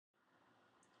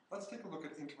Let's take a look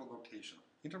at interval notation.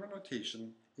 Interval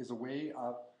notation is a way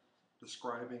of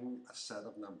describing a set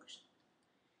of numbers.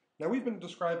 Now, we've been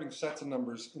describing sets of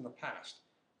numbers in the past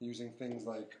using things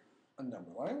like a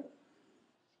number line.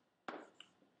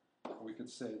 We could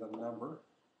say that a number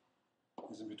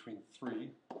is in between 3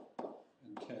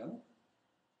 and 10,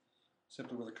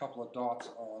 simply with a couple of dots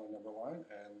on a number line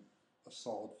and a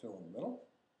solid fill in the middle.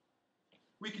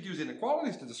 We could use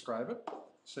inequalities to describe it,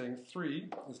 saying 3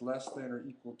 is less than or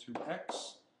equal to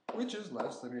x, which is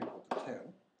less than or equal to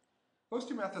 10. Those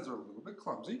two methods are a little bit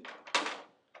clumsy.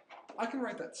 I can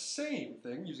write that same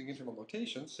thing using interval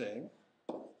notation, saying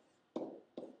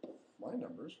my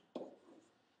numbers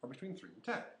are between 3 and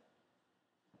 10.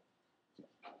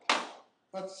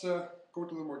 Let's go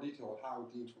into a little more detail on how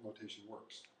the interval notation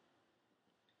works.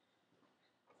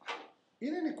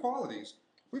 In inequalities,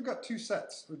 we've got two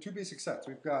sets, or two basic sets.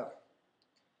 We've got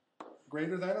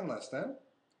greater than and less than,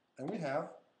 and we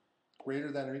have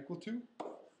greater than or equal to,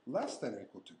 less than or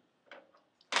equal to.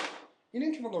 In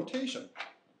interval notation,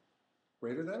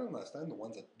 greater than and less than, the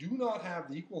ones that do not have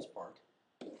the equals part,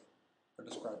 are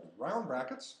described with round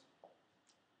brackets,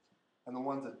 and the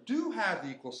ones that do have the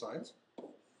equal signs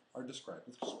are described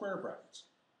with square brackets.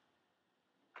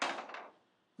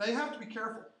 Now you have to be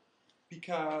careful,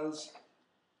 because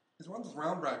these ones with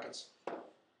round brackets,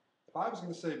 if I was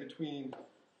going to say between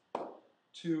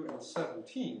 2 and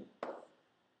 17,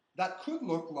 that could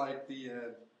look like the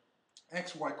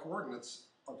xy coordinates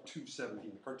of 2,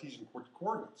 17, the Cartesian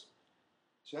coordinates.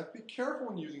 So you have to be careful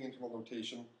when using interval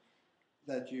notation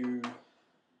that you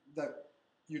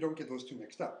don't get those two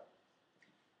mixed up.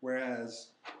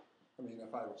 Whereas, I mean,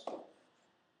 if I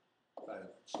had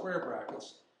square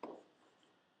brackets,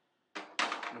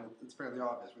 it's fairly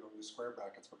obvious we don't use square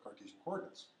brackets for Cartesian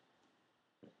coordinates.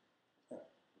 Okay.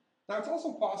 Now, it's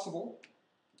also possible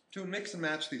to mix and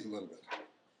match these a little bit.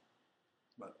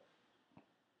 But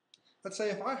let's say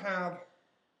if I have,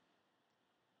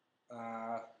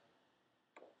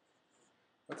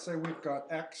 let's say we've got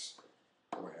x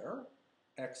where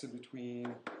x is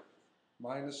between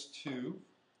 -2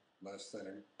 less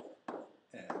than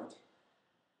and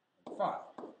 5.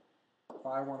 If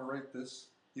I want to write this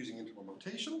using interval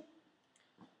notation,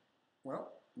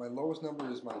 well, my lowest number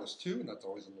is -2, and that's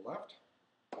always on the left.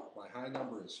 My high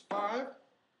number is 5,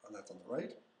 and that's on the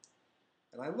right.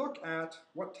 And I look at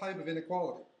what type of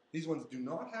inequality. These ones do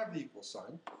not have the equal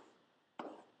sign,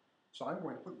 so I'm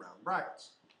going to put round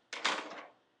brackets.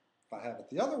 If I have it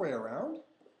the other way around,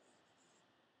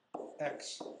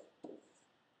 x,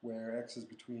 where x is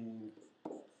between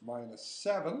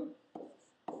 -7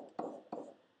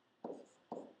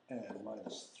 and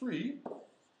 -3,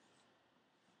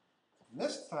 in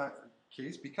this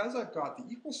case, because I've got the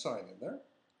equal sign in there,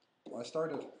 I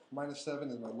started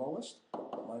 -7 is my lowest,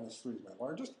 -3 is my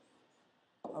largest,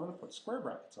 I'm going to put square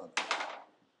brackets on it.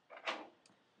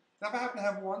 Now if I happen to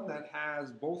have one that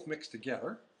has both mixed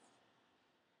together,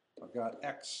 I've got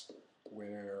x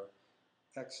where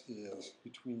x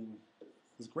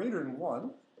is greater than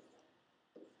 1,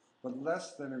 but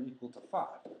less than or equal to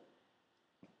 5.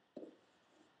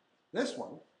 This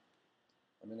one,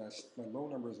 I mean, my low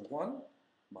number is a 1,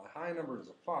 my high number is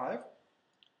a 5.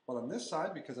 But on this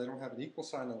side, because I don't have an equal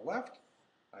sign on the left,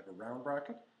 I have a round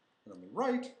bracket. And on the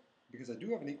right, because I do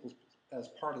have an equal as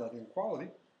part of that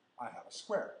inequality, I have a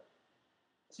square.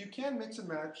 So you can mix and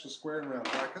match the square and round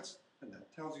brackets, and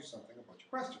that tells you something about your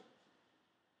question.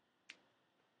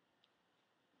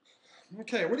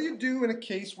 Okay, what do you do in a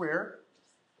case where,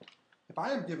 if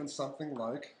I am given something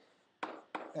like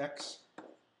x,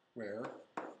 where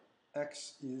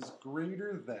x is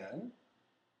greater than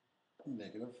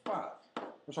 -5.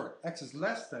 Or sorry, x is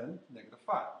less than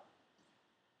 -5.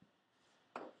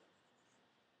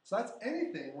 So that's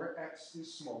anything where x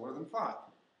is smaller than 5.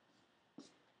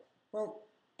 Well,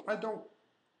 I don't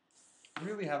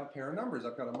really have a pair of numbers.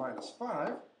 I've got a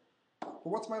 -5, but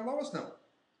what's my lowest number?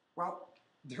 Well,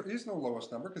 there is no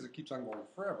lowest number because it keeps on going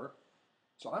forever.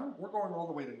 So we're going all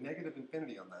the way to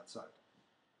 -infinity on that side.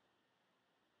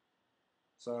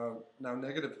 So now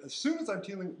as soon as I'm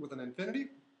dealing with an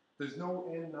infinity, there's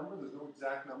no end number, there's no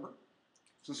exact number.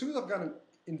 So as soon as I've got an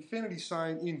infinity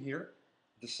sign in here,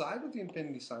 the side with the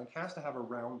infinity sign has to have a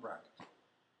round bracket.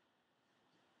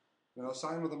 Now a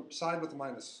side with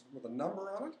a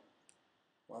number on it,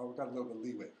 well, we've got a little bit of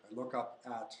leeway. I look up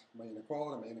at my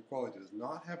inequality does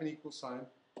not have an equal sign,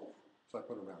 so I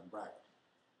put a round bracket.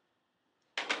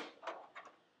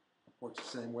 Works the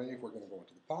same way if we're going to go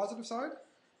into the positive side.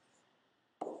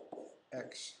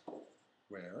 X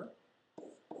where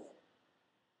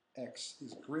x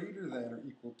is greater than or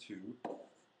equal to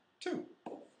 2.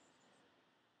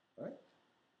 Right?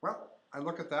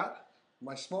 look at that,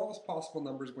 my smallest possible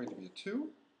number is going to be a 2.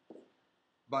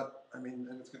 But, I mean,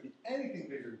 and it's going to be anything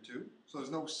bigger than 2. So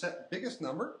there's no set biggest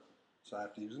number, so I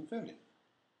have to use infinity.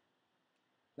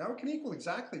 Now it can equal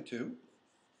exactly 2,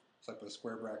 so I put a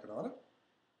square bracket on it.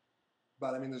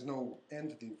 But, I mean, there's no end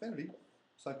to the infinity,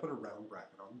 so I put a round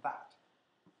bracket on that.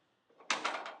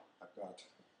 I've got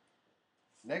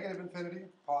negative infinity,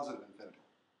 positive infinity.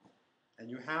 And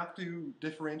you have to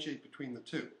differentiate between the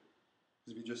two.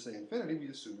 Because if you just say infinity, we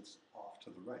assume it's off to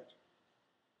the right.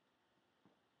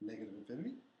 Negative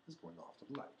infinity is going off to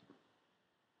the left.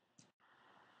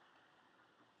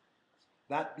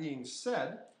 That being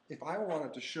said, if I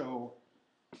wanted to show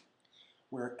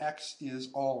where x is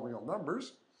all real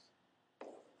numbers,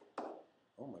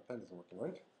 oh, my pen isn't working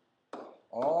right.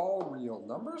 All real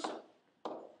numbers,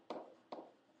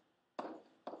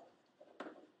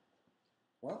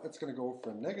 well, it's going to go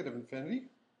from negative infinity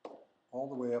all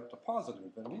the way up to positive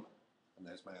infinity, and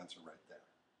there's my answer right there.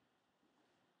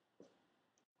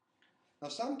 Now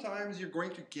sometimes you're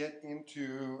going to get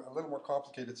into a little more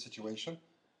complicated situation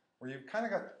where you've kind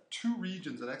of got two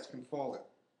regions that x can fall in.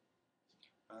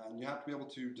 And you have to be able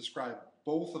to describe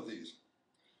both of these.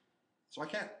 So I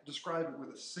can't describe it with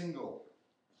a single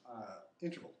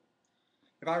interval.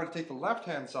 If I were to take the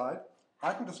left-hand side,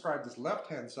 I can describe this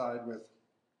left-hand side with,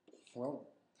 well,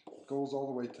 it goes all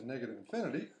the way to negative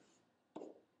infinity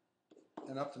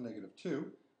and up to negative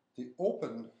 2. The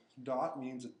open dot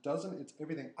means it's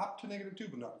everything up to negative 2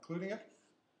 but not including it,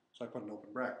 so I put an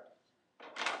open bracket.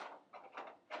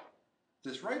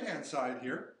 This right-hand side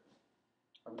here,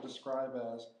 I would describe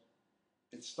as,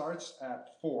 it starts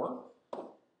at 4,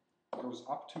 goes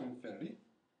up to infinity.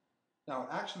 Now it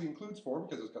actually includes 4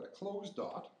 because it's got a closed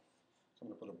dot, so I'm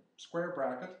going to put a square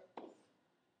bracket,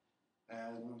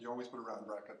 and you always put a round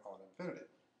bracket on infinity.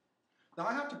 Now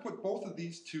I have to put both of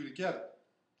these two together.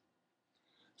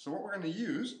 So what we're going to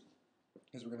use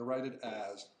is we're going to write it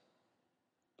as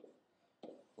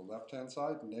the left-hand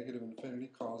side, negative infinity,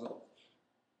 comma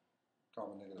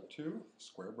negative 2,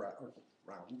 square bracket,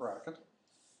 round bracket.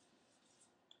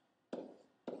 I'm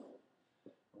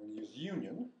going to use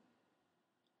union,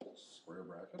 square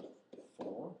bracket,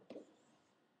 4,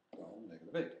 comma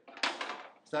negative 8.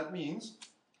 So that means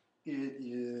it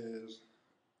is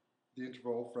the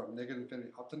interval from negative infinity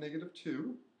up to negative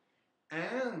 2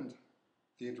 and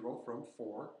the interval from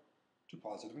 4 to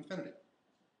positive infinity.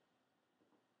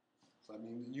 So that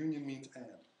means union means and.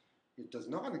 It does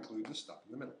not include the stuff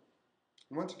in the middle.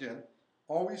 And once again,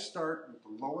 always start with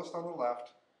the lowest on the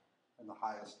left and the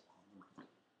highest on the right.